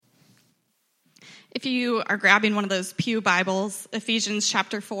If you are grabbing one of those pew Bibles, Ephesians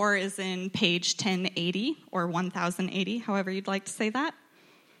chapter 4 is in page 1080 or 1080, however you'd like to say that.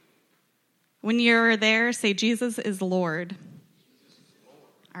 When you're there, say, Jesus is Lord.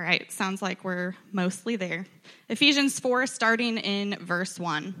 All right, sounds like we're mostly there. Ephesians 4, starting in verse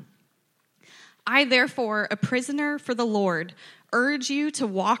 1. I, therefore, a prisoner for the Lord, urge you to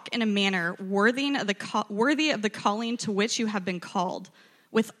walk in a manner worthy of the calling to which you have been called,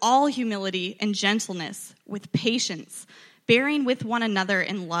 with all humility and gentleness, with patience, bearing with one another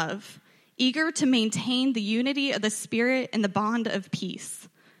in love, eager to maintain the unity of the Spirit and the bond of peace.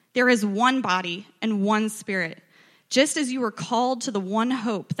 There is one body and one Spirit, just as you were called to the one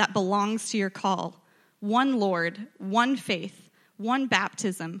hope that belongs to your call, one Lord, one faith, one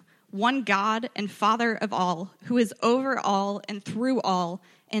baptism, one God and Father of all, who is over all and through all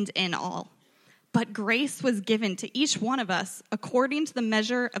and in all. But grace was given to each one of us according to the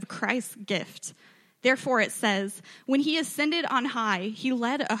measure of Christ's gift. Therefore it says, when he ascended on high, he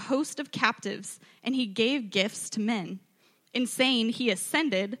led a host of captives, and he gave gifts to men. In saying he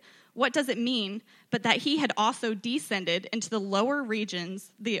ascended, what does it mean but that he had also descended into the lower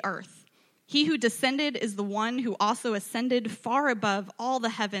regions, the earth? He who descended is the one who also ascended far above all the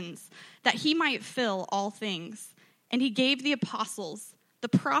heavens, that he might fill all things. And he gave the apostles, the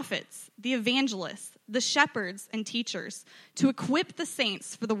prophets, the evangelists, the shepherds, and teachers to equip the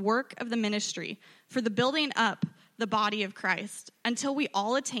saints for the work of the ministry, for the building up the body of Christ, until we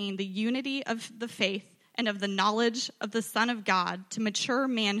all attain the unity of the faith and of the knowledge of the Son of God, to mature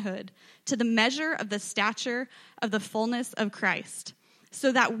manhood, to the measure of the stature of the fullness of Christ,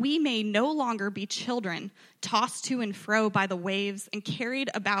 so that we may no longer be children, tossed to and fro by the waves and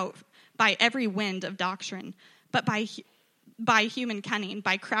carried about by every wind of doctrine, but by human cunning,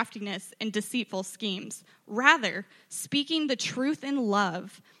 by craftiness and deceitful schemes. Rather, speaking the truth in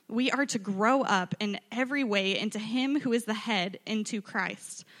love, we are to grow up in every way into him who is the head, into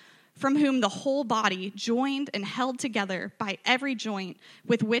Christ, from whom the whole body, joined and held together by every joint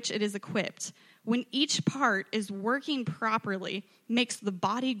with which it is equipped, when each part is working properly, makes the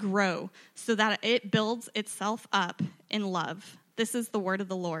body grow so that it builds itself up in love. This is the word of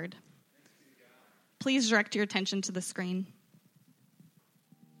the Lord. Please direct your attention to the screen.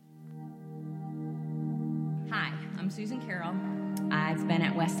 Hi, I'm Susan Carroll. I've been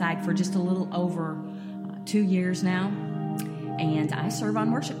at Westside for just a little over 2 years now, and I serve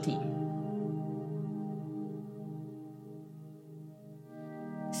on worship team.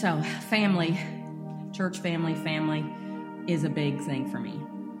 So family, church family is a big thing for me.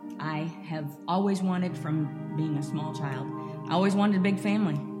 I have always wanted, from being a small child, I always wanted a big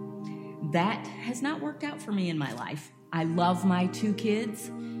family. That has not worked out for me in my life. I love my 2 kids,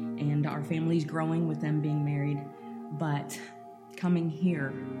 and our family's growing with them being married. But coming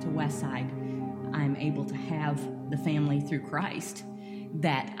here to Westside, I'm able to have the family through Christ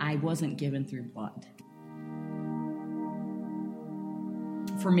that I wasn't given through blood.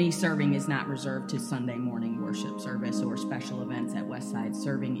 For me, serving is not reserved to Sunday morning worship service or special events at Westside.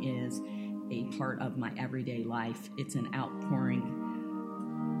 Serving is a part of my everyday life. It's an outpouring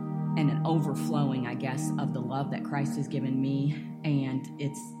and an overflowing, I guess, of the love that Christ has given me. And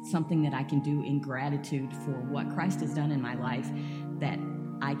it's something that I can do in gratitude for what Christ has done in my life, that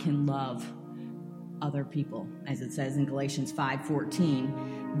I can love other people. As it says in Galatians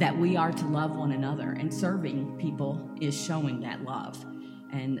 5:14, that we are to love one another. And serving people is showing that love.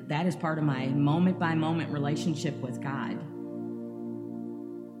 And that is part of my moment-by-moment relationship with God.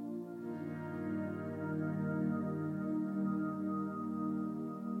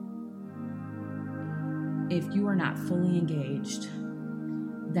 If you are not fully engaged,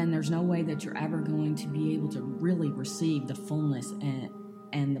 then there's no way that you're ever going to be able to really receive the fullness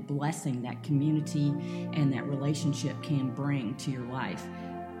and the blessing that community and that relationship can bring to your life.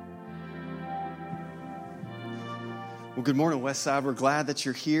 Well, good morning, Westside. We're glad that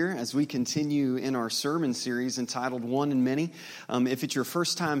you're here as we continue in our sermon series entitled One and Many. If it's your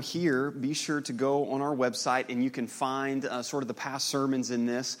first time here, be sure to go on our website and you can find sort of the past sermons in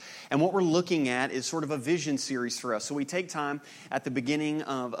this. And what we're looking at is sort of a vision series for us. So we take time at the beginning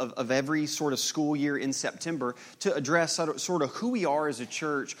of every sort of school year in September to address sort of who we are as a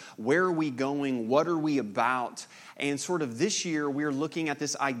church, where are we going, what are we about. And sort of this year, we're looking at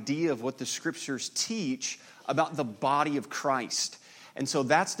this idea of what the scriptures teach about the body of Christ. And so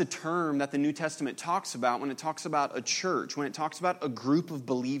that's the term that the New Testament talks about when it talks about a church, when it talks about a group of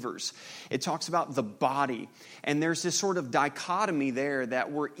believers. It talks about the body. And there's this sort of dichotomy there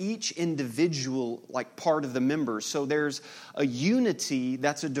that we're each individual, like part of the members. So there's a unity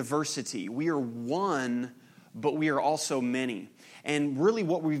that's a diversity. We are one, but we are also many. And really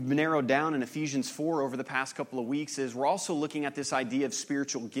what we've narrowed down in Ephesians 4 over the past couple of weeks is we're also looking at this idea of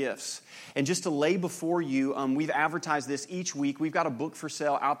spiritual gifts. And just to lay before you, we've advertised this each week. We've got a book for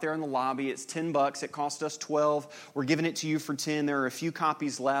sale out there in the lobby. It's $10. It cost us $12. We're giving it to you for $10. There are a few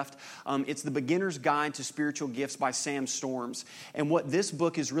copies left. It's The Beginner's Guide to Spiritual Gifts by Sam Storms. And what this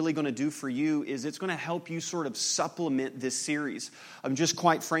book is really going to do for you is it's going to help you sort of supplement this series. Just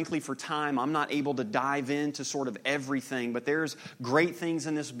quite frankly, for time, I'm not able to dive into sort of everything, but there's great things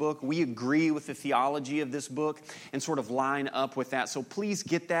in this book. We agree with the theology of this book and sort of line up with that. So please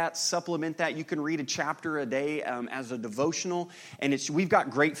get that, supplement that. You can read a chapter a day as a devotional, and we've got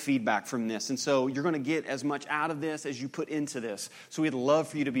great feedback from this. And so you're going to get as much out of this as you put into this. So we'd love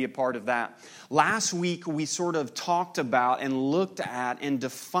for you to be a part of that. Last week, we sort of talked about and looked at and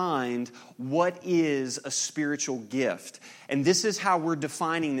defined what is a spiritual gift. And this is how we're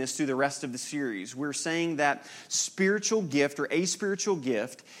defining this through the rest of the series. We're saying that spiritual gift or a spiritual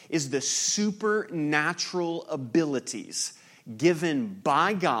gift is the supernatural abilities given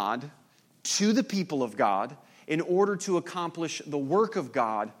by God to the people of God in order to accomplish the work of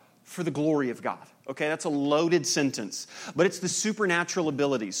God for the glory of God. Okay, that's a loaded sentence, but it's the supernatural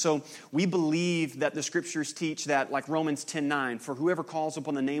abilities. So we believe that the scriptures teach that, like Romans 10:9, for whoever calls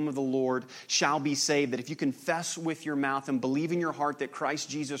upon the name of the Lord shall be saved. That if you confess with your mouth and believe in your heart that Christ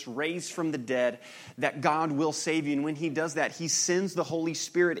Jesus raised from the dead, that God will save you. And when He does that, He sends the Holy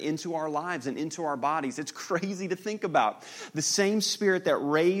Spirit into our lives and into our bodies. It's crazy to think about. The same Spirit that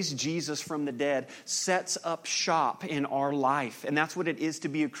raised Jesus from the dead sets up shop in our life. And that's what it is to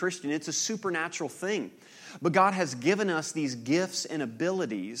be a Christian. It's a supernatural thing. But God has given us these gifts and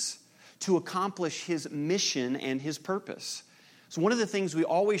abilities to accomplish His mission and His purpose. So one of the things we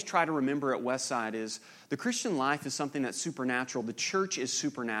always try to remember at Westside is the Christian life is something that's supernatural. The church is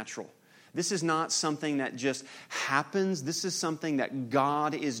supernatural. This is not something that just happens. This is something that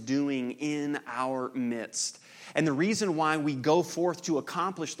God is doing in our midst. And the reason why we go forth to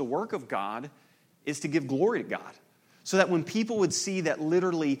accomplish the work of God is to give glory to God. So that when people would see that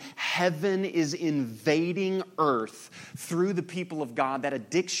literally heaven is invading earth through the people of God, that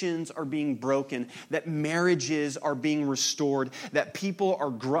addictions are being broken, that marriages are being restored, that people are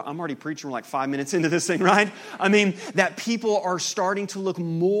I'm already preaching, we're like 5 minutes into this thing, right? I mean, that people are starting to look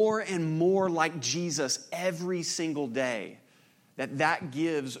more and more like Jesus every single day, that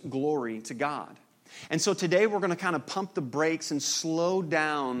gives glory to God. And so today we're going to kind of pump the brakes and slow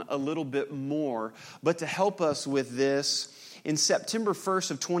down a little bit more. But to help us with this, in September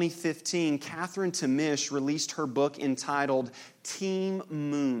 1st of 2015, Catherine Tamish released her book entitled Team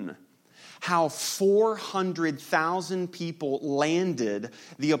Moon. How 400,000 people landed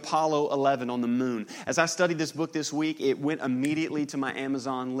the Apollo 11 on the moon. As I studied this book this week, it went immediately to my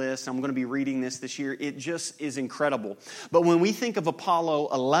Amazon list. I'm going to be reading this year. It just is incredible. But when we think of Apollo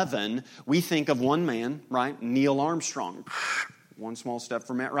 11, we think of one man, right? Neil Armstrong. One small step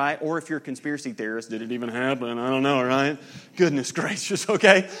for Matt, right? Or if you're a conspiracy theorist, did it even happen? I don't know, right? Goodness gracious,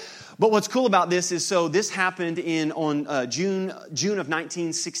 okay? But what's cool about this is, so this happened on June of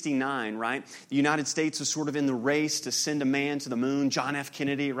 1969, right? The United States was sort of in the race to send a man to the moon. John F.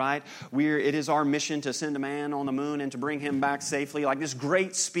 Kennedy, right? It is our mission to send a man on the moon and to bring him back safely. Like this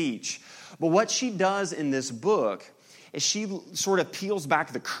great speech. But what she does in this book is she sort of peels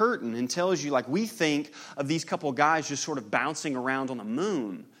back the curtain and tells you, like, we think of these couple of guys just sort of bouncing around on the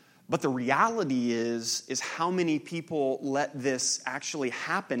moon. But the reality is how many people let this actually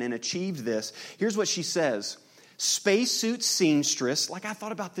happen and achieve this. Here's what she says. Spacesuit seamstress, like I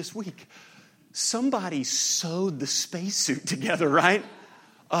thought about this week. Somebody sewed the spacesuit together, right?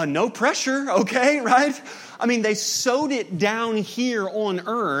 No pressure, okay, right? I mean, they sewed it down here on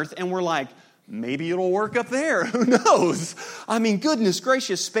Earth and we're like, maybe it'll work up there. Who knows? I mean, goodness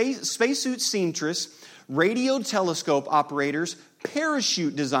gracious, spacesuit seamstress, radio telescope operators,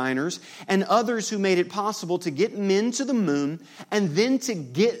 parachute designers, and others who made it possible to get men to the moon and then to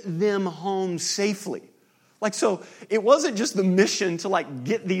get them home safely. Like, so it wasn't just the mission to like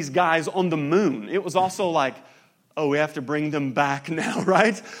get these guys on the moon. It was also like, oh, we have to bring them back now,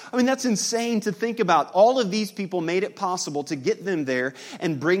 right? I mean, that's insane to think about. All of these people made it possible to get them there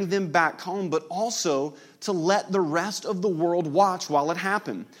and bring them back home, but also to let the rest of the world watch while it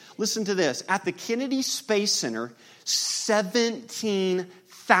happened. Listen to this. At the Kennedy Space Center,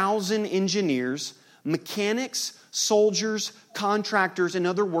 17,000 engineers, mechanics, soldiers, contractors, and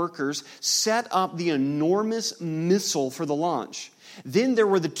other workers set up the enormous missile for the launch. Then there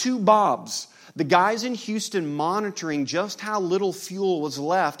were the two Bobs, the guys in Houston monitoring just how little fuel was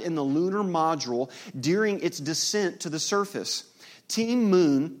left in the lunar module during its descent to the surface. Team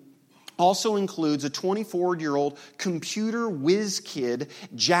Moon also includes a 24-year-old computer whiz kid,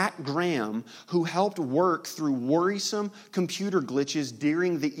 Jack Graham, who helped work through worrisome computer glitches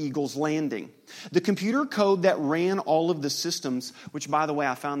during the Eagles landing. The computer code that ran all of the systems, which, by the way,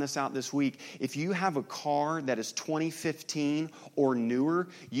 I found this out this week, if you have a car that is 2015 or newer,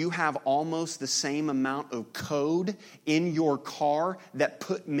 you have almost the same amount of code in your car that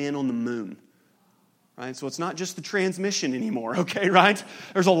put men on the moon. Right? So it's not just the transmission anymore, okay, right?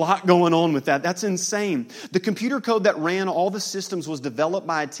 There's a lot going on with that. That's insane. The computer code that ran all the systems was developed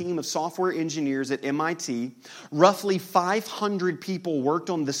by a team of software engineers at MIT. Roughly 500 people worked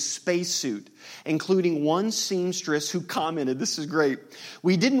on the spacesuit, including one seamstress who commented, this is great,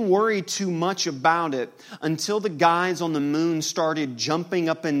 "We didn't worry too much about it until the guys on the moon started jumping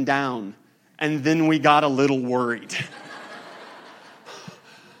up and down, and then we got a little worried."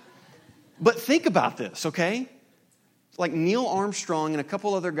 But think about this, okay? Like Neil Armstrong and a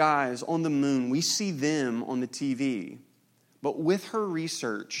couple other guys on the moon, we see them on the TV. But with her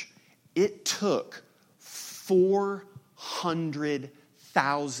research, it took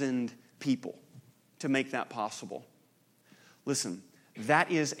 400,000 people to make that possible. Listen, that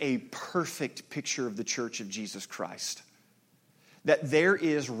is a perfect picture of the Church of Jesus Christ. That there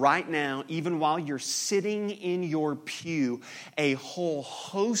is right now, even while you're sitting in your pew, a whole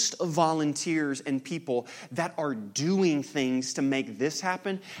host of volunteers and people that are doing things to make this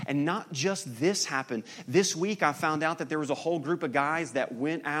happen. And not just this happen. This week I found out that there was a whole group of guys that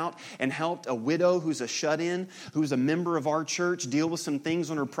went out and helped a widow who's a shut-in, who's a member of our church, deal with some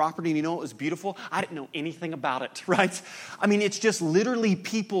things on her property. And you know what was beautiful? I didn't know anything about it, right? I mean, it's just literally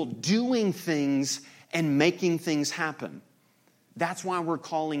people doing things and making things happen. That's why we're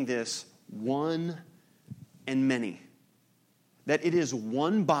calling this one and many. That it is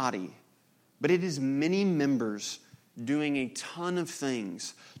one body, but it is many members doing a ton of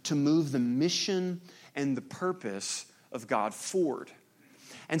things to move the mission and the purpose of God forward.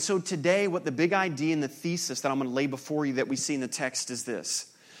 And so today, what the big idea and the thesis that I'm going to lay before you that we see in the text is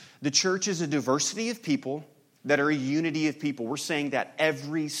this. The church is a diversity of people that are a unity of people. We're saying that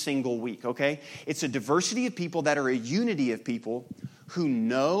every single week, okay? It's a diversity of people that are a unity of people who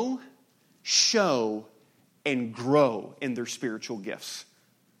know, show, and grow in their spiritual gifts,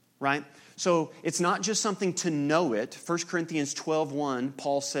 right? So it's not just something to know it. 1 Corinthians 12:1,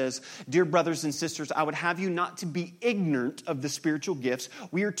 Paul says, "Dear brothers and sisters, I would have you not to be ignorant of the spiritual gifts.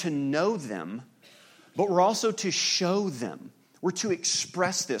 We are to know them, but we're also to show them." We're to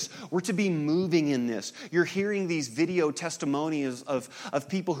express this. We're to be moving in this. You're hearing these video testimonies of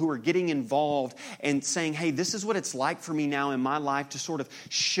people who are getting involved and saying, hey, this is what it's like for me now in my life to sort of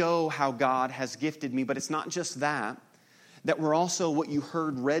show how God has gifted me. But it's not just that. That we're also, what you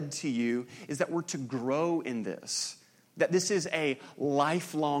heard read to you, is that we're to grow in this. That this is a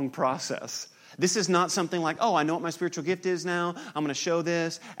lifelong process. This is not something like, oh, I know what my spiritual gift is now. I'm going to show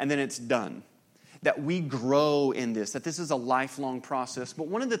this, and then it's done. That we grow in this, that this is a lifelong process. But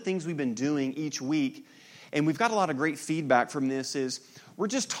one of the things we've been doing each week, and we've got a lot of great feedback from this, is we're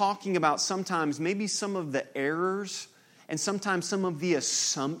just talking about sometimes maybe some of the errors and sometimes some of the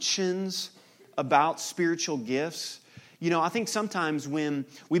assumptions about spiritual gifts. You know, I think sometimes when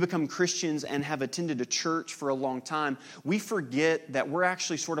we become Christians and have attended a church for a long time, we forget that we're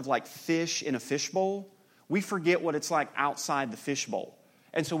actually sort of like fish in a fishbowl. We forget what it's like outside the fishbowl.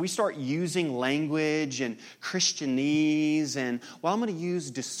 And so we start using language and Christianese and, well, I'm going to use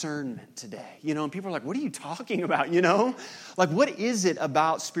discernment today. You know, and people are like, what are you talking about, you know? Like, what is it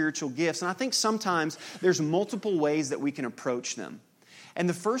about spiritual gifts? And I think sometimes there's multiple ways that we can approach them. And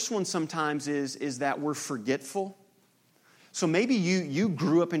the first one sometimes is that we're forgetful. So maybe you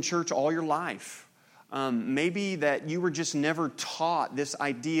grew up in church all your life. Maybe that you were just never taught this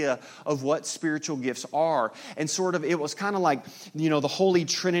idea of what spiritual gifts are. And sort of, it was kind of like, you know, the Holy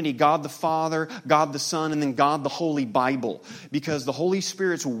Trinity, God the Father, God the Son, and then God the Holy Bible. Because the Holy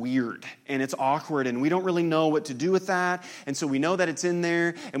Spirit's weird and it's awkward and we don't really know what to do with that. And so we know that it's in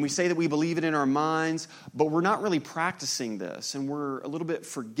there and we say that we believe it in our minds, but we're not really practicing this and we're a little bit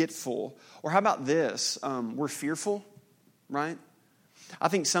forgetful. Or how about this? We're fearful, right? I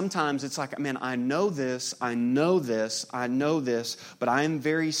think sometimes it's like, man, I know this, but I am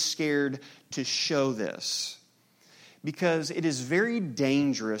very scared to show this. Because it is very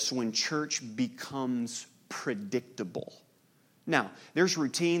dangerous when church becomes predictable. Now, there's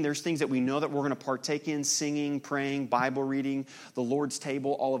routine, there's things that we know that we're going to partake in, singing, praying, Bible reading, the Lord's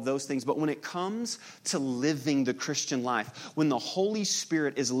table, all of those things. But when it comes to living the Christian life, when the Holy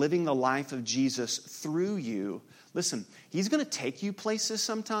Spirit is living the life of Jesus through you, listen, He's going to take you places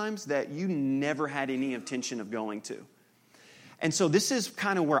sometimes that you never had any intention of going to. And so this is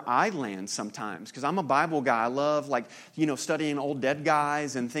kind of where I land sometimes, because I'm a Bible guy. I love, studying old dead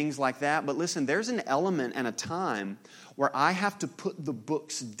guys and things like that. But listen, there's an element and a time where I have to put the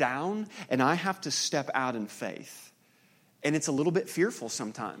books down and I have to step out in faith. And it's a little bit fearful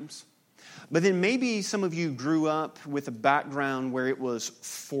sometimes. But then maybe some of you grew up with a background where it was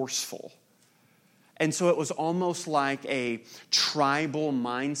forceful. And so it was almost like a tribal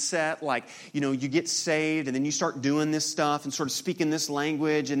mindset, like, you get saved and then you start doing this stuff and sort of speaking this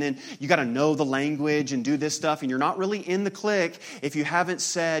language, and then you got to know the language and do this stuff, and you're not really in the clique if you haven't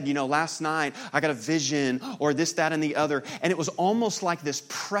said, last night I got a vision or this, that, and the other. And it was almost like this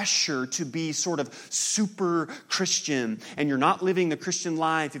pressure to be sort of super Christian, and you're not living the Christian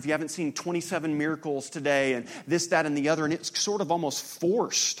life if you haven't seen 27 miracles today and this, that, and the other, and it's sort of almost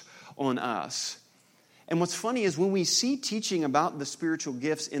forced on us. And what's funny is when we see teaching about the spiritual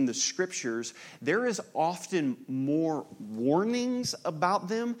gifts in the Scriptures, there is often more warnings about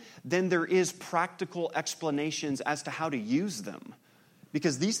them than there is practical explanations as to how to use them.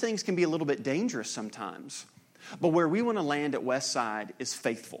 Because these things can be a little bit dangerous sometimes. But where we want to land at Westside is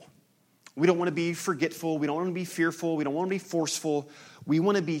faithful. We don't want to be forgetful. We don't want to be fearful. We don't want to be forceful. We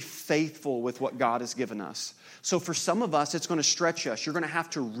want to be faithful with what God has given us. So for some of us, it's going to stretch us. You're going to have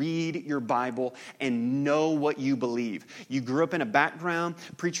to read your Bible and know what you believe. You grew up in a background,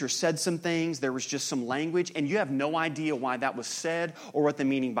 preacher said some things, there was just some language, and you have no idea why that was said or what the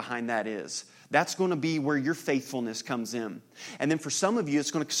meaning behind that is. That's going to be where your faithfulness comes in. And then for some of you,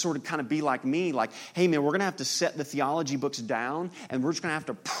 it's going to sort of kind of be like me, like, hey man, we're going to have to set the theology books down, and we're just going to have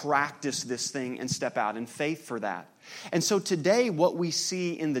to practice this thing and step out in faith for that. And so today, what we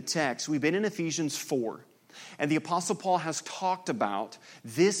see in the text, we've been in Ephesians 4. And the Apostle Paul has talked about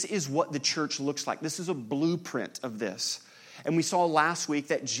this is what the church looks like. This is a blueprint of this. And we saw last week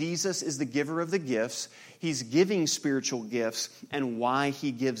that Jesus is the giver of the gifts. He's giving spiritual gifts and why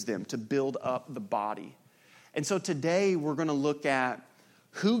he gives them, to build up the body. And so today we're going to look at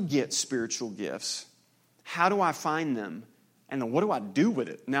who gets spiritual gifts, how do I find them, and what do I do with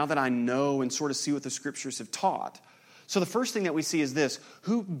it now that I know and sort of see what the Scriptures have taught. So the first thing that we see is this: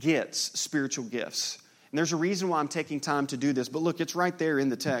 who gets spiritual gifts? And there's a reason why I'm taking time to do this. But look, it's right there in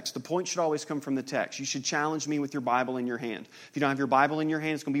the text. The point should always come from the text. You should challenge me with your Bible in your hand. If you don't have your Bible in your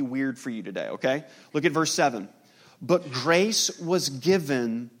hand, it's going to be weird for you today, okay? Look at verse 7. But grace was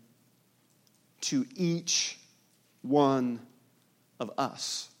given to each one of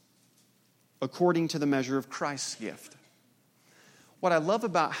us, according to the measure of Christ's gift. What I love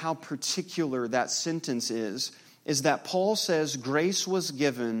about how particular that sentence is that Paul says grace was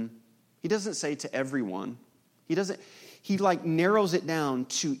given. He doesn't say to everyone. He narrows it down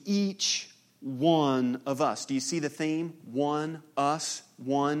to each one of us. Do you see the theme? One, us,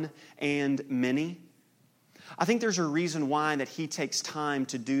 one, and many. I think there's a reason why that he takes time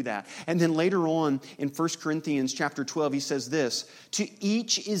to do that. And then later on in 1 Corinthians chapter 12, he says this: to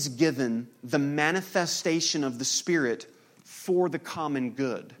each is given the manifestation of the Spirit for the common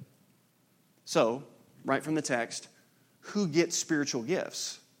good. So, right from the text, who gets spiritual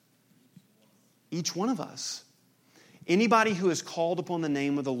gifts? Each one of us. Anybody who has called upon the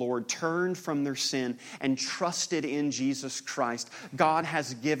name of the Lord, turned from their sin, and trusted in Jesus Christ, God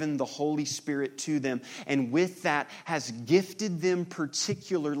has given the Holy Spirit to them, and with that has gifted them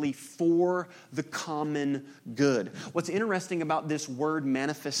particularly for the common good. What's interesting about this word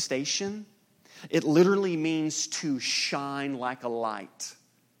manifestation, it literally means to shine like a light.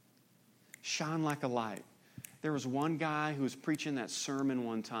 Shine like a light. There was one guy who was preaching that sermon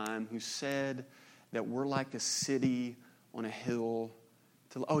one time who said that we're like a city on a hill.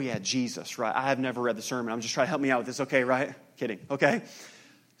 Oh yeah, Jesus, right? I have never read the sermon. I'm just trying to help me out with this, okay, right? Kidding, okay?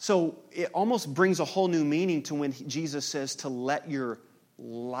 So it almost brings a whole new meaning to when Jesus says to let your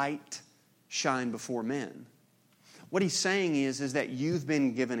light shine before men. What he's saying is that you've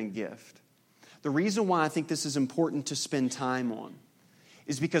been given a gift. The reason why I think this is important to spend time on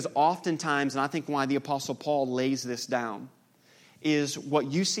is because oftentimes, and I think why the Apostle Paul lays this down, is what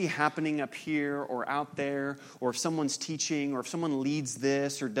you see happening up here or out there, or if someone's teaching, or if someone leads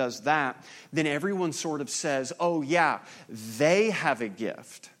this or does that, then everyone sort of says, oh yeah, they have a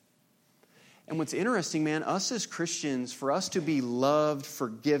gift. And what's interesting, man, us as Christians, for us to be loved,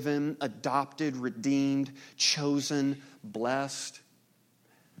 forgiven, adopted, redeemed, chosen, blessed,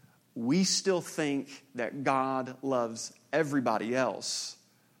 we still think that God loves everybody else,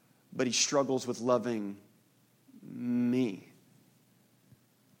 but he struggles with loving me.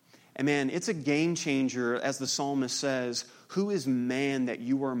 And man, it's a game changer, as the psalmist says, who is man that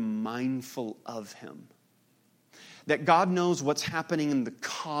you are mindful of him? that God knows what's happening in the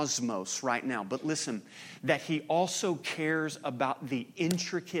cosmos right now. But listen, that He also cares about the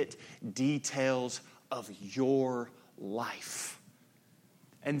intricate details of your life.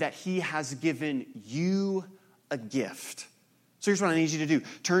 And that He has given you a gift. So here's what I need you to do.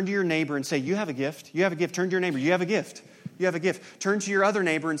 Turn to your neighbor and say, you have a gift. You have a gift. Turn to your neighbor. You have a gift. You have a gift. Turn to your other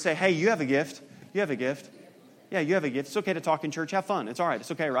neighbor and say, hey, you have a gift. You have a gift. Yeah, you have a gift. It's okay to talk in church. Have fun. It's all right.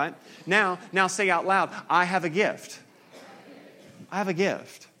 It's okay, right? Now say out loud, I have a gift. I have a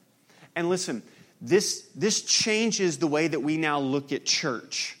gift. And listen, this changes the way that we now look at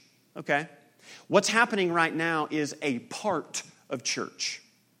church. Okay? What's happening right now is a part of church.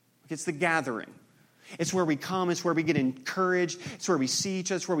 It's the gathering. It's where we come. It's where we get encouraged. It's where we see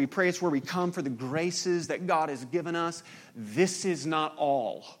each other. It's where we pray. It's where we come for the graces that God has given us. This is not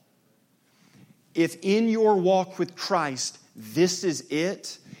all. If in your walk with Christ, this is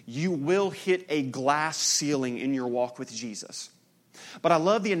it, you will hit a glass ceiling in your walk with Jesus. But I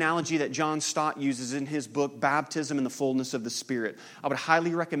love the analogy that John Stott uses in his book, Baptism in the Fullness of the Spirit. I would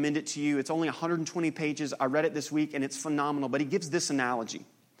highly recommend it to you. It's only 120 pages. I read it this week, and it's phenomenal. But he gives this analogy.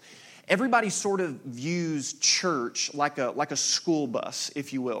 Everybody sort of views church like a school bus,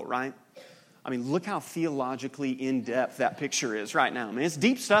 if you will, right? I mean, look how theologically in-depth that picture is right now. I mean, it's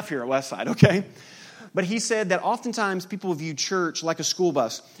deep stuff here at Westside, okay? But he said that oftentimes people view church like a school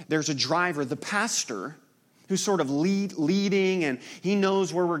bus. There's a driver, the pastor, who's sort of leading, and he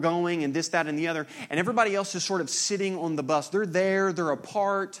knows where we're going, and this, that, and the other. And everybody else is sort of sitting on the bus. They're there, they're a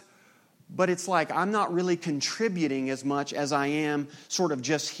part, but it's like I'm not really contributing as much as I am sort of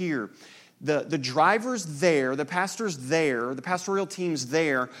just here. The driver's there, the pastor's there, the pastoral team's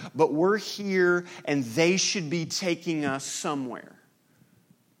there, but we're here and they should be taking us somewhere.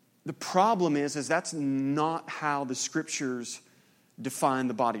 The problem is that's not how the Scriptures define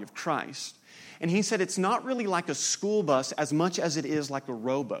the body of Christ. And he said it's not really like a school bus as much as it is like a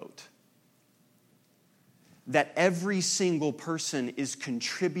rowboat. That every single person is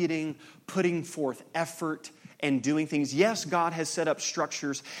contributing, putting forth effort, and doing things. Yes, God has set up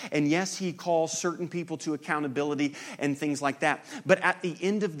structures, and yes, He calls certain people to accountability and things like that. But at the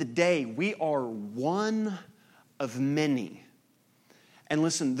end of the day, we are one of many. And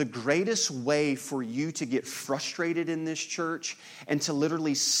listen, the greatest way for you to get frustrated in this church and to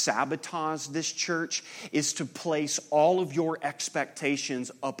literally sabotage this church is to place all of your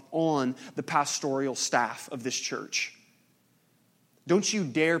expectations upon the pastoral staff of this church. Don't you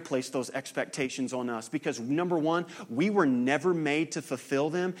dare place those expectations on us because, number one, we were never made to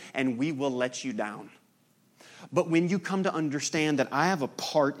fulfill them and we will let you down. But when you come to understand that I have a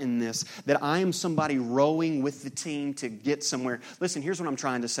part in this, that I am somebody rowing with the team to get somewhere. Listen, here's what I'm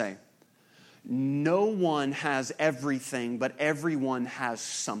trying to say. No one has everything, but everyone has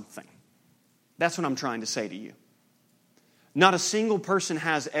something. That's what I'm trying to say to you. Not a single person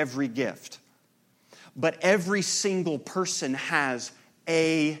has every gift. But every single person has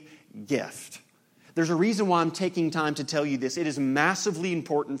a gift. There's a reason why I'm taking time to tell you this. It is massively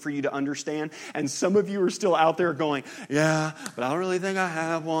important for you to understand. And some of you are still out there going, yeah, but I don't really think I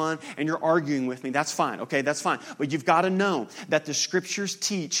have one. And you're arguing with me. That's fine. Okay, that's fine. But you've got to know that the Scriptures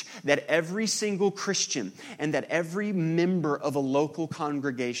teach that every single Christian and that every member of a local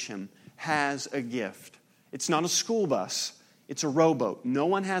congregation has a gift. It's not a school bus. It's a rowboat. No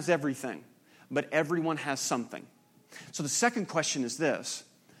one has everything, but everyone has something. So the second question is this: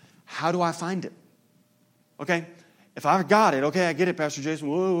 how do I find it? Okay, if I've got it, okay, I get it, Pastor Jason.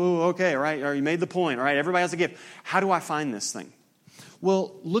 Whoa, okay, all right, you made the point. All right, everybody has a gift. How do I find this thing?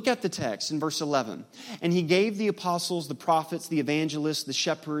 Well, look at the text in verse 11. And He gave the apostles, the prophets, the evangelists, the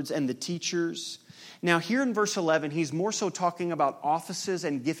shepherds, and the teachers. Now, here in verse 11, he's more so talking about offices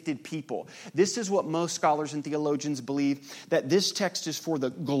and gifted people. This is what most scholars and theologians believe, that this text is for the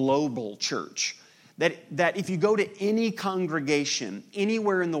global church. That if you go to any congregation,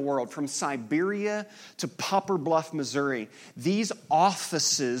 anywhere in the world, from Siberia to Poplar Bluff, Missouri, these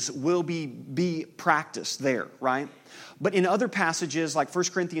offices will be practiced there, right? But in other passages like 1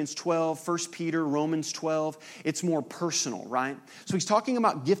 Corinthians 12, 1 Peter, Romans 12, it's more personal, right? So he's talking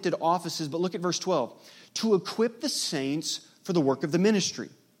about gifted offices, but look at verse 12. To equip the saints for the work of the ministry,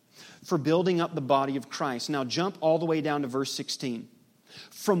 for building up the body of Christ. Now jump all the way down to verse 16.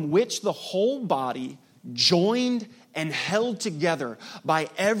 From which the whole body, joined and held together by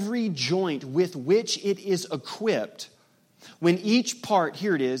every joint with which it is equipped, when each part,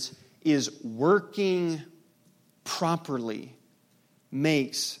 here it is working properly,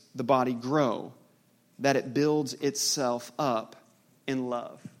 makes the body grow, that it builds itself up in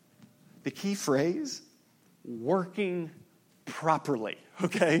love. The key phrase, working properly,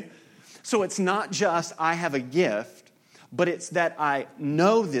 okay? So it's not just I have a gift, but it's that I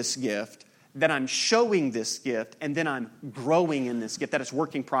know this gift, that I'm showing this gift, and then I'm growing in this gift, that it's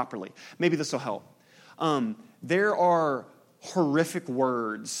working properly. Maybe this will help. There are horrific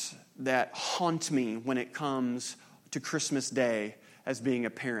words that haunt me when it comes to Christmas Day as being a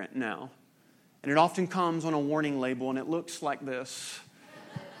parent now. And it often comes on a warning label, and it looks like this.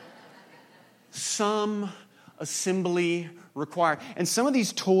 Some assembly required. And some of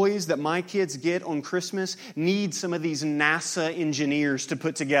these toys that my kids get on Christmas need some of these NASA engineers to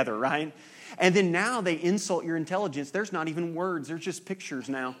put together, right? And then now they insult your intelligence. There's not even words. There's just pictures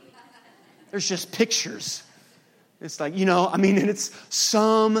now. There's just pictures. It's like, and it's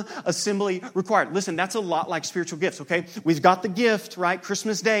some assembly required. Listen, that's a lot like spiritual gifts, okay? We've got the gift, right?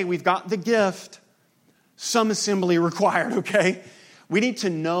 Christmas Day, we've got the gift. Some assembly required, okay? We need to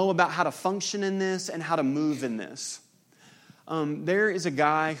know about how to function in this and how to move in this. There is a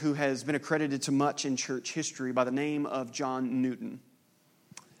guy who has been accredited to much in church history by the name of John Newton.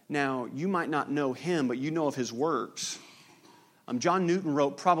 Now, you might not know him, but you know of his works. John Newton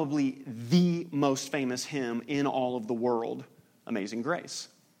wrote probably the most famous hymn in all of the world, Amazing Grace.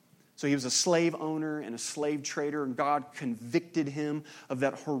 So he was a slave owner and a slave trader, and God convicted him of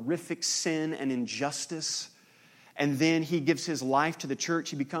that horrific sin and injustice. And then he gives his life to the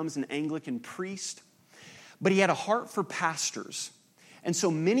church. He becomes an Anglican priest. But he had a heart for pastors. And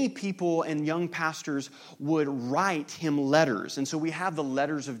so many people and young pastors would write him letters. And so we have the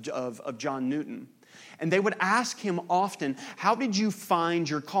letters of John Newton. And they would ask him often, how did you find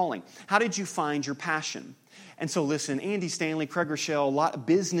your calling? How did you find your passion? And so listen, Andy Stanley, Craig Rochelle, a lot of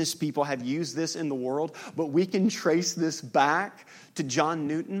business people have used this in the world, but we can trace this back to John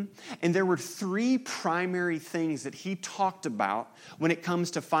Newton. And there were 3 primary things that he talked about when it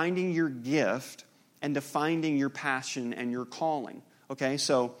comes to finding your gift and to finding your passion and your calling. Okay,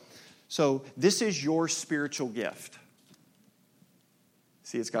 so this is your spiritual gift.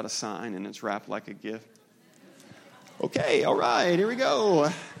 See, it's got a sign and it's wrapped like a gift. Okay, all right, here we go.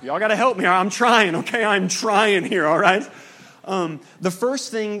 Y'all got to help me. I'm trying, okay? I'm trying here, all right? The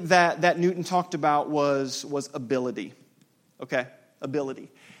first thing that Newton talked about was ability, okay? Ability.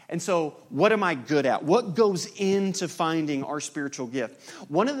 And so what am I good at? What goes into finding our spiritual gift?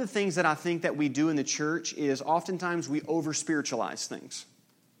 One of the things that I think that we do in the church is oftentimes we over-spiritualize things,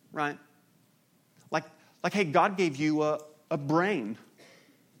 right? Like, hey, God gave you a brain.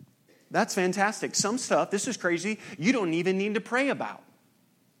 That's fantastic. Some stuff, this is crazy, you don't even need to pray about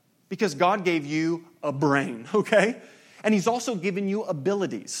because God gave you a brain, okay? And He's also given you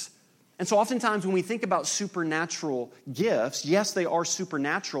abilities. And so oftentimes when we think about supernatural gifts, yes, they are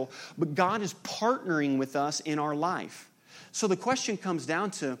supernatural, but God is partnering with us in our life. So the question comes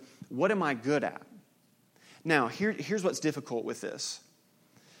down to, what am I good at? Now, here's what's difficult with this.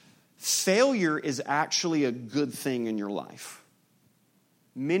 Failure is actually a good thing in your life.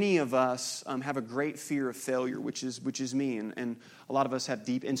 Many of us have a great fear of failure, which is me, and a lot of us have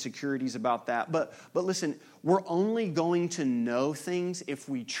deep insecurities about that. But listen, we're only going to know things if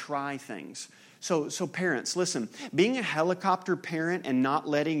we try things. So parents, listen, being a helicopter parent and not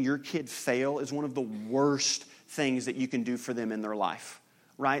letting your kid fail is one of the worst things that you can do for them in their life,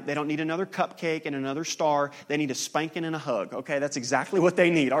 right? They don't need another cupcake and another star. They need a spanking and a hug, okay? That's exactly what they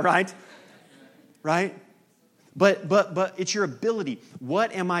need, all right? Right? But it's your ability.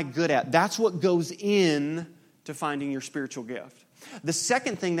 What am I good at? That's what goes in to finding your spiritual gift. The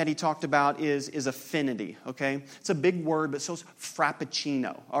second thing that he talked about is affinity, okay? It's a big word, but so is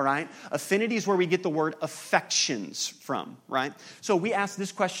frappuccino, all right? Affinity is where we get the word affections from, right? So we ask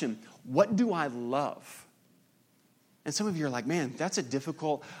this question, what do I love? And some of you are like, man, that's a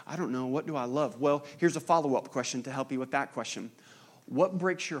difficult, I don't know, what do I love? Well, here's a follow-up question to help you with that question. What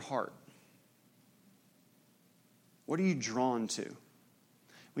breaks your heart? What are you drawn to?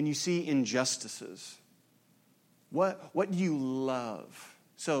 When you see injustices, what do you love?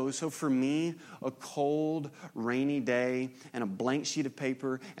 So for me, a cold, rainy day and a blank sheet of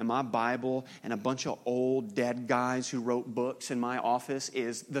paper and my Bible and a bunch of old dead guys who wrote books in my office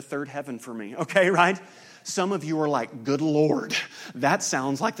is the third heaven for me, okay, right? Some of you are like, good Lord, that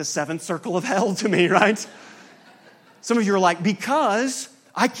sounds like the seventh circle of hell to me, right? Some of you are like, because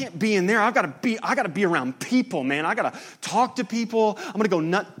I can't be in there. I gotta be around people, man. I gotta talk to people. I'm gonna go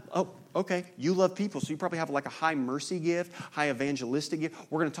nut. Oh, okay. You love people, so you probably have like a high mercy gift, high evangelistic gift.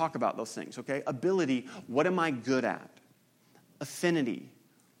 We're gonna talk about those things, okay? Ability, what am I good at? Affinity,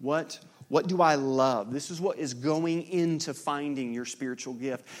 what do I love? This is what is going into finding your spiritual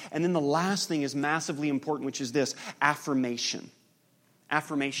gift. And then the last thing is massively important, which is this, affirmation.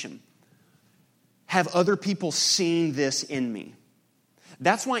 Affirmation. Have other people seen this in me?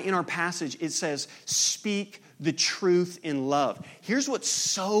 That's why in our passage it says, speak the truth in love. Here's what's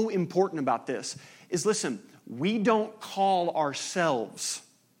so important about this is, listen, we don't call ourselves.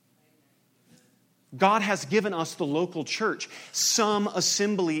 God has given us the local church. Some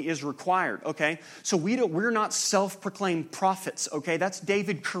assembly is required, okay? So we're not self-proclaimed prophets, okay? That's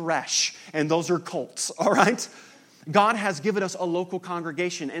David Koresh, and those are cults, all right? God has given us a local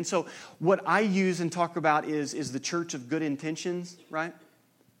congregation. And so what I use and talk about is the church of good intentions, right?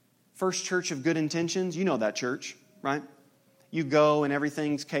 First Church of Good Intentions. You know that church, right? You go and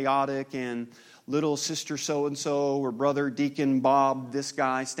everything's chaotic and little sister so-and-so or brother Deacon Bob, this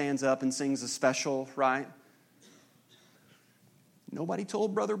guy, stands up and sings a special, right? Nobody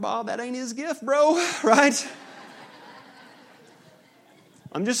told Brother Bob that ain't his gift, bro, right?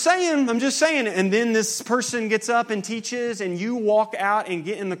 I'm just saying. And then this person gets up and teaches, and you walk out and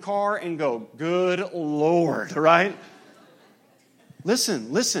get in the car and go, good Lord, right?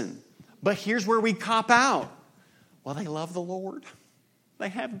 Listen. But here's where we cop out. Well, they love the Lord. They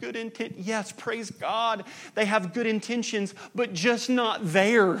have good intent. Yes, praise God. They have good intentions, but just not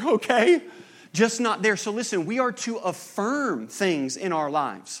there, okay? Just not there. So listen, we are to affirm things in our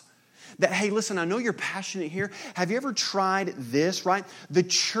lives. That, hey, listen, I know you're passionate here. Have you ever tried this, right? The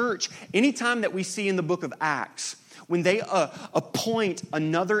church, anytime that we see in the book of Acts, when they appoint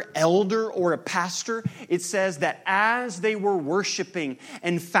another elder or a pastor, it says that as they were worshiping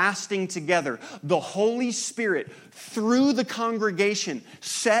and fasting together, the Holy Spirit, through the congregation,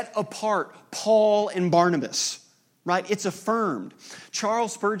 set apart Paul and Barnabas. Right? It's affirmed.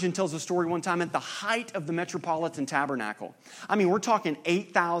 Charles Spurgeon tells a story one time at the height of the Metropolitan Tabernacle. I mean, we're talking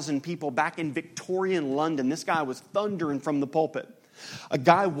 8,000 people back in Victorian London. This guy was thundering from the pulpit. A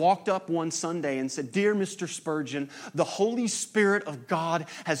guy walked up one Sunday and said, "Dear Mr. Spurgeon, the Holy Spirit of God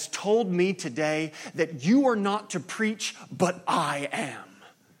has told me today that you are not to preach, but I am."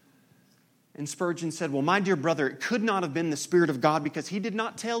 And Spurgeon said, "Well, my dear brother, it could not have been the Spirit of God because he did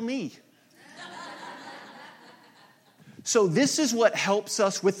not tell me." So this is what helps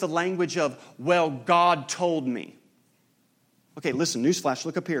us with the language of, well, God told me. Okay, listen, newsflash,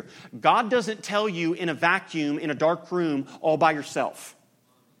 look up here. God doesn't tell you in a vacuum, in a dark room, all by yourself.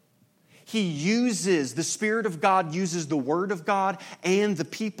 The Spirit of God uses the Word of God and the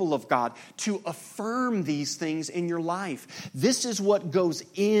people of God to affirm these things in your life. This is what goes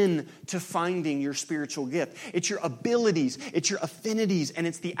into finding your spiritual gift. It's your abilities, it's your affinities, and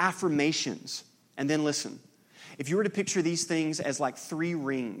it's the affirmations. And then listen, if you were to picture these things as like 3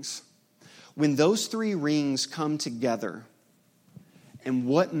 rings, when those 3 rings come together, and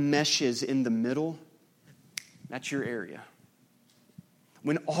what meshes in the middle, that's your area.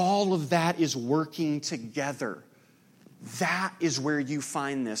 When all of that is working together, that is where you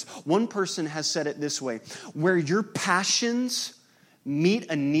find this. One person has said it this way: where your passions meet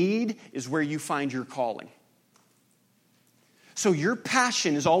a need is where you find your calling. So your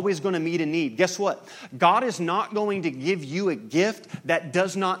passion is always going to meet a need. Guess what? God is not going to give you a gift that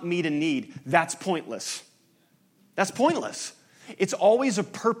does not meet a need. That's pointless. That's pointless. It's always a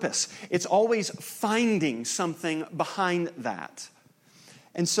purpose. It's always finding something behind that.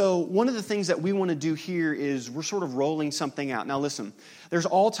 And so one of the things that we want to do here is we're sort of rolling something out. Now listen, there's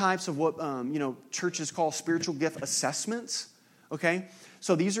all types of what churches call spiritual gift assessments. Okay?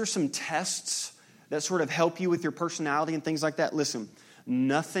 So these are some tests that sort of help you with your personality and things like that. Listen,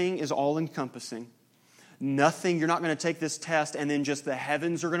 nothing is all-encompassing. Nothing, you're not going to take this test and then just the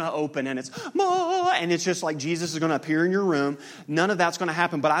heavens are going to open and it's just like Jesus is going to appear in your room. None of that's going to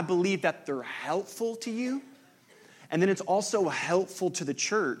happen, but I believe that they're helpful to you. And then it's also helpful to the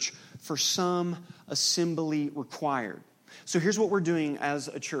church for some assembly required. So here's what we're doing as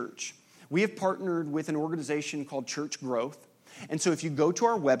a church. We have partnered with an organization called Church Growth. And so if you go to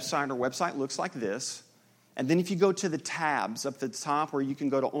our website looks like this. And then if you go to the tabs up at the top where you can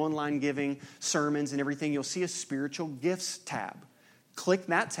go to online giving, sermons and everything, you'll see a spiritual gifts tab. Click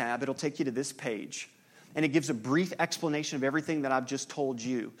that tab. It'll take you to this page. And it gives a brief explanation of everything that I've just told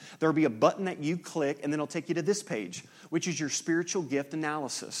you. There'll be a button that you click, and then it'll take you to this page, which is your spiritual gift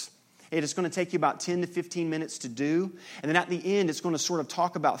analysis. It is going to take you about 10 to 15 minutes to do. And then at the end, it's going to sort of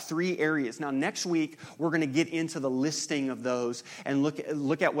talk about 3 areas. Now, next week, we're going to get into the listing of those and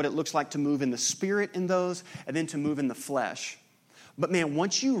look at what it looks like to move in the spirit in those and then to move in the flesh. But man,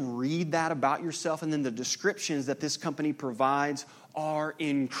 once you read that about yourself and then the descriptions that this company provides are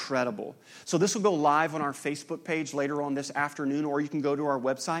incredible. So this will go live on our Facebook page later on this afternoon, or you can go to our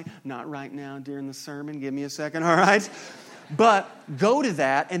website. Not right now during the sermon. Give me a second, all right? But go to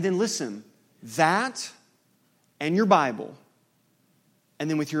that and then listen. That and your Bible. And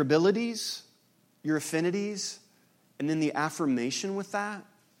then with your abilities, your affinities, And then the affirmation with that,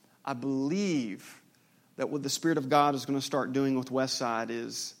 I believe that what the Spirit of God is going to start doing with Westside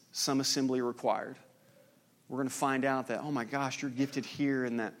is some assembly required. We're going to find out that, oh my gosh, you're gifted here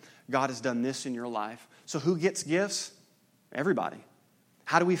and that God has done this in your life. So who gets gifts? Everybody.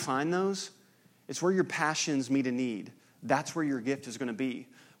 How do we find those? It's where your passions meet a need. That's where your gift is going to be.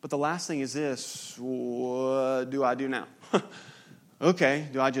 But the last thing is this: what do I do now? Okay,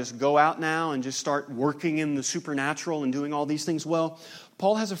 do I just go out now and just start working in the supernatural and doing all these things? Well,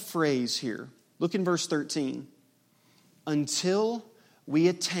 Paul has a phrase here. Look in verse 13. Until we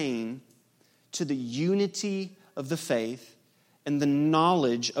attain to the unity of the faith and the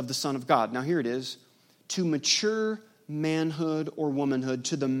knowledge of the Son of God. Now here it is. To mature manhood or womanhood,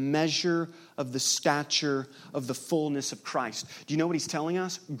 to the measure of the stature of the fullness of Christ. Do you know what he's telling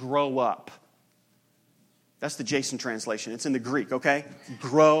us? Grow up. That's the Jason translation. It's in the Greek, okay?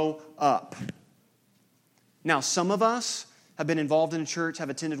 Grow up. Now, some of us have been involved in a church,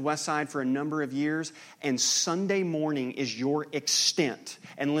 have attended Westside for a number of years, and Sunday morning is your extent.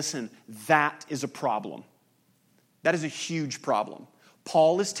 And listen, that is a problem. That is a huge problem.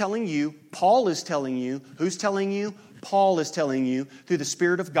 Paul is telling you, who's telling you? Paul is telling you, through the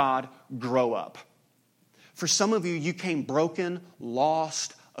Spirit of God, grow up. For some of you, you came broken,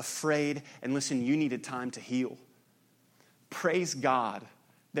 lost, afraid, and listen, you needed time to heal. Praise God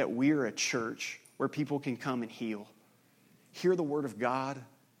that we're a church where people can come and heal. Hear the Word of God,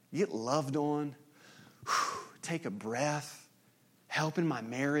 get loved on, take a breath, help in my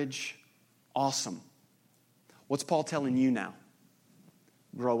marriage. Awesome. What's Paul telling you now?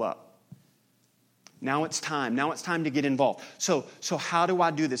 Grow up. Now it's time. Now it's time to get involved. So how do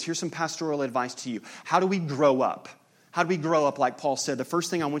I do this? Here's some pastoral advice to you. How do we grow up? How do we grow up like Paul said? The first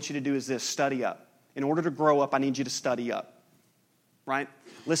thing I want you to do is this: study up. In order to grow up, I need you to study up. Right?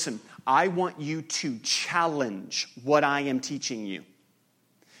 Listen, I want you to challenge what I am teaching you.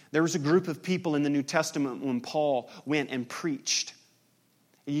 There was a group of people in the New Testament when Paul went and preached.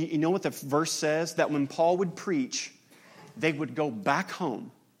 You know what the verse says? That when Paul would preach, they would go back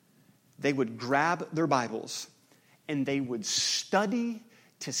home. They would grab their Bibles and they would study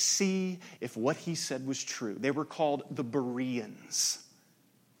to see if what he said was true. They were called the Bereans.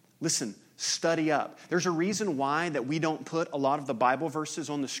 Listen, study up. There's a reason why that we don't put a lot of the Bible verses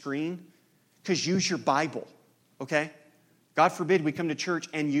on the screen. Because use your Bible, okay? God forbid we come to church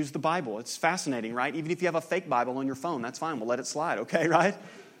and use the Bible. It's fascinating, right? Even if you have a fake Bible on your phone, that's fine. We'll let it slide, okay, right?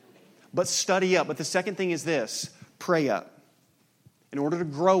 But study up. But the second thing is this: pray up. In order to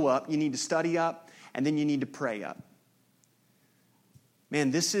grow up, you need to study up, and then you need to pray up.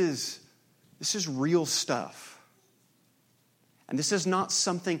 Man, this is real stuff. And this is not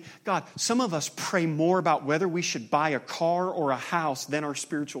something, God, some of us pray more about whether we should buy a car or a house than our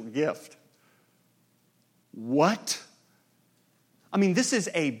spiritual gift. What? I mean, this is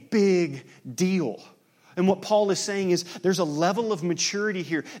a big deal. And what Paul is saying is there's a level of maturity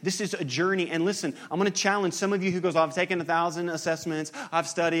here. This is a journey. And listen, I'm going to challenge some of you who goes, I've taken 1,000 assessments, I've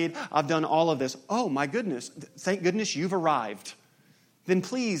studied, I've done all of this. Oh my goodness, thank goodness you've arrived. Then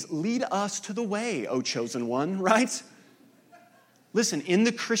please lead us to the way, O chosen one, right? Listen, in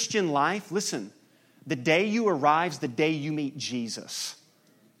the Christian life, listen, the day you arrive is the day you meet Jesus.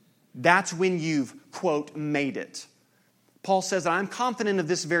 That's when you've, quote, made it. Paul says, I'm confident of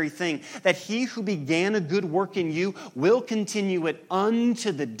this very thing, that he who began a good work in you will continue it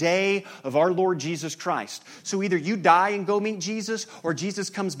unto the day of our Lord Jesus Christ. So either you die and go meet Jesus, or Jesus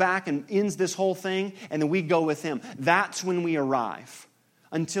comes back and ends this whole thing, and then we go with him. That's when we arrive.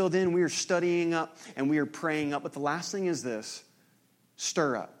 Until then, we are studying up and we are praying up. But the last thing is this: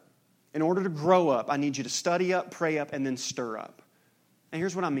 stir up. In order to grow up, I need you to study up, pray up, and then stir up. And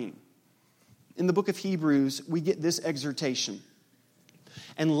here's what I mean. In the book of Hebrews, we get this exhortation.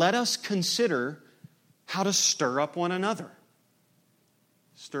 And let us consider how to stir up one another.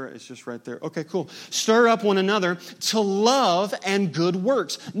 Stir, it's just right there. Okay, cool. Stir up one another to love and good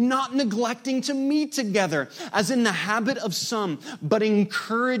works, not neglecting to meet together, as in the habit of some, but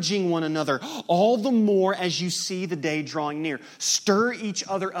encouraging one another, all the more as you see the day drawing near. Stir each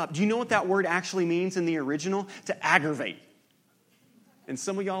other up. Do you know what that word actually means in the original? To aggravate. And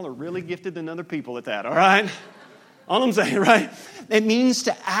some of y'all are really gifted than other people at that, all right? All I'm saying, right? It means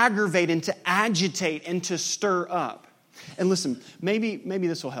to aggravate and to agitate and to stir up. And listen, maybe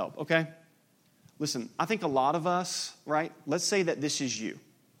this will help, okay? Listen, I think a lot of us, right? Let's say that this is you,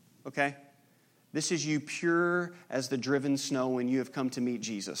 okay? This is you pure as the driven snow when you have come to meet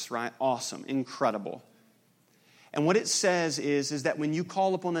Jesus, right? Awesome, incredible. And what it says is that when you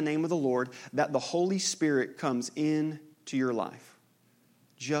call upon the name of the Lord, that the Holy Spirit comes into your life.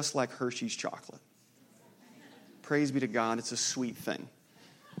 Just like Hershey's chocolate. Praise be to God, it's a sweet thing.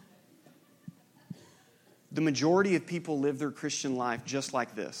 The majority of people live their Christian life just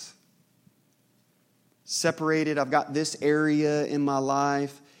like this. Separated, I've got this area in my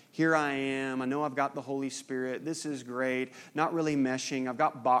life. Here I am. I know I've got the Holy Spirit. This is great. Not really meshing. I've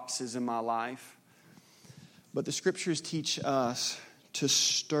got boxes in my life. But the Scriptures teach us to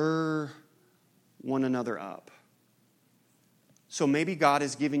stir one another up. So maybe God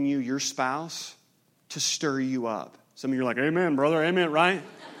has given you your spouse to stir you up. Some of you are like, amen, brother, amen, right?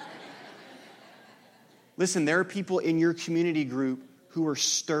 Listen, there are people in your community group who are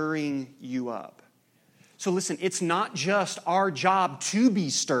stirring you up. So listen, it's not just our job to be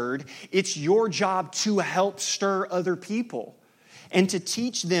stirred. It's your job to help stir other people and to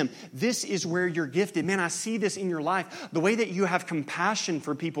teach them, this is where you're gifted. Man, I see this in your life. The way that you have compassion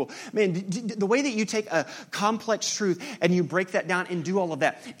for people. Man, the way that you take a complex truth and you break that down and do all of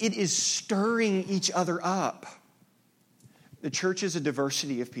that. It is stirring each other up. The church is a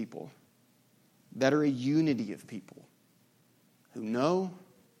diversity of people that are a unity of people who know,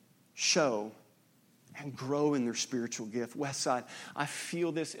 show, and grow in their spiritual gift. Westside, I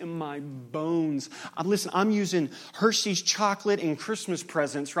feel this in my bones. Listen, I'm using Hershey's chocolate and Christmas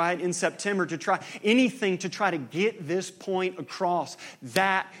presents, right, in September to try anything to try to get this point across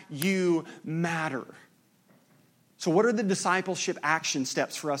that you matter. So what are the discipleship action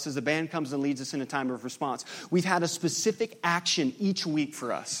steps for us as the band comes and leads us in a time of response? We've had a specific action each week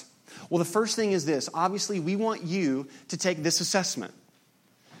for us. Well, the first thing is this. Obviously, we want you to take this assessment.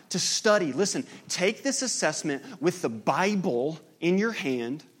 To study. Listen, take this assessment with the Bible in your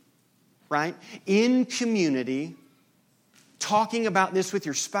hand, right? In community, talking about this with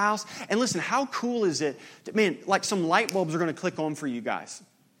your spouse. And listen, how cool is it? Man, like some light bulbs are going to click on for you guys.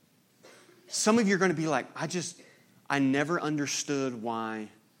 Some of you are going to be like, I never understood why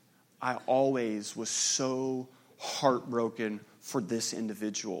I always was so heartbroken for this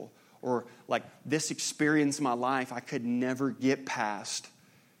individual. Or like this experience in my life I could never get past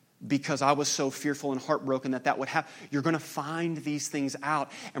because I was so fearful and heartbroken that would happen. You're going to find these things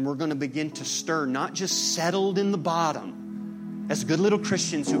out, and we're going to begin to stir, not just settled in the bottom as good little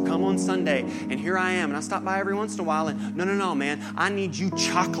Christians who come on Sunday, and here I am, and I stop by every once in a while, and no, man, I need you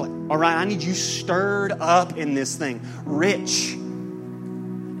chocolate, all right? I need you stirred up in this thing, rich.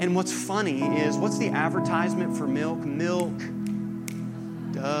 And what's funny is, what's the advertisement for milk? Milk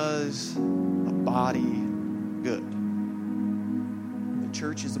does a body good.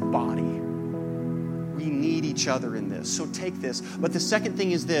 Church is a body. We need each other in this. So take this. But the second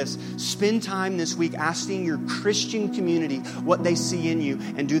thing is this. Spend time this week asking your Christian community what they see in you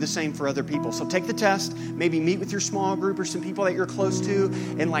and do the same for other people. So take the test. Maybe meet with your small group or some people that you're close to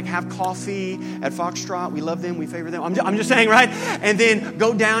and like have coffee at Foxtrot. We love them. We favor them. I'm just saying, right? And then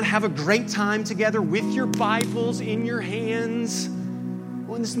go down, have a great time together with your Bibles in your hands.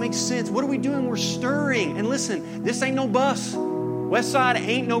 Well, this makes sense. What are we doing? We're stirring. And listen, this ain't no bus. Westside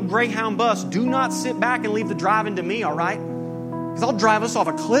ain't no Greyhound bus. Do not sit back and leave the driving to me, all right? Because I'll drive us off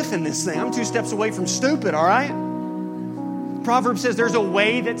a cliff in this thing. I'm 2 steps away from stupid, all right? Proverbs says there's a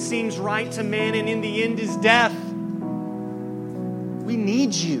way that seems right to man, and in the end is death. We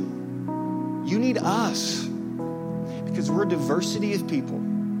need you. You need us. Because we're a diversity of people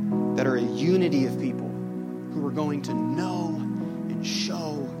that are a unity of people who are going to know and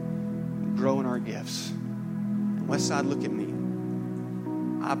show and grow in our gifts. And Westside, look at me.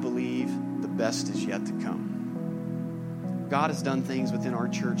 I believe the best is yet to come. God has done things within our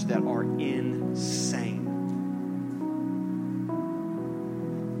church that are insane.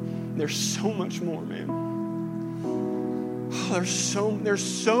 There's so much more, man. Oh, there's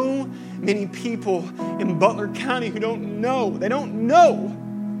so many people in Butler County who don't know. They don't know.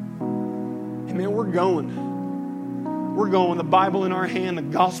 And man, we're going. We're going, the Bible in our hand, the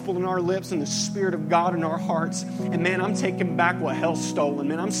gospel in our lips, and the Spirit of God in our hearts. And man, I'm taking back what hell stolen.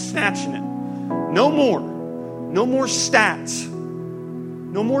 Man, I'm snatching it. No more. No more stats.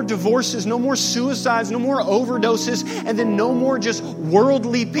 No more divorces. No more suicides. No more overdoses. And then no more just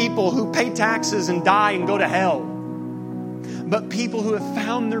worldly people who pay taxes and die and go to hell. But people who have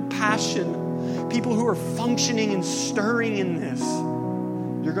found their passion. People who are functioning and stirring in this.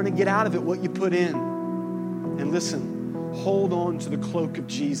 You're going to get out of it what you put in. And listen. Hold on to the cloak of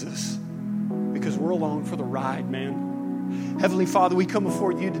Jesus because we're along for the ride, man. Heavenly Father, we come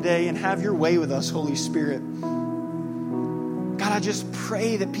before you today and have your way with us, Holy Spirit. God, I just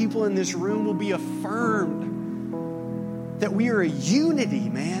pray that people in this room will be affirmed that we are a unity,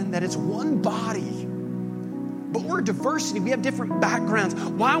 man, that it's one body. But we're a diversity. We have different backgrounds.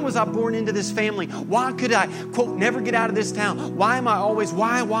 Why was I born into this family? Why could I, quote, never get out of this town? Why am I always,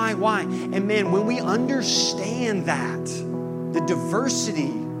 why? And man, when we understand that, the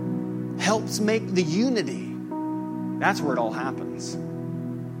diversity helps make the unity. That's where it all happens.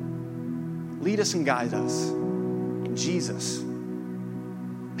 Lead us and guide us. In Jesus,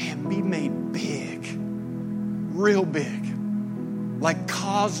 man, be made big, real big. Like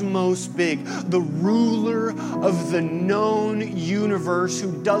cosmos big, the ruler of the known universe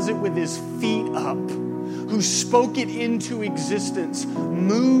who does it with his feet up, who spoke it into existence.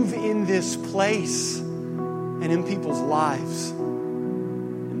 Move in this place and in people's lives.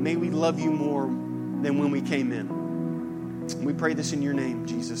 And may we love you more than when we came in. We pray this in your name,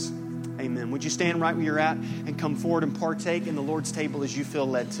 Jesus. Amen. Would you stand right where you're at and come forward and partake in the Lord's table as you feel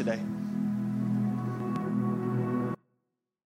led today?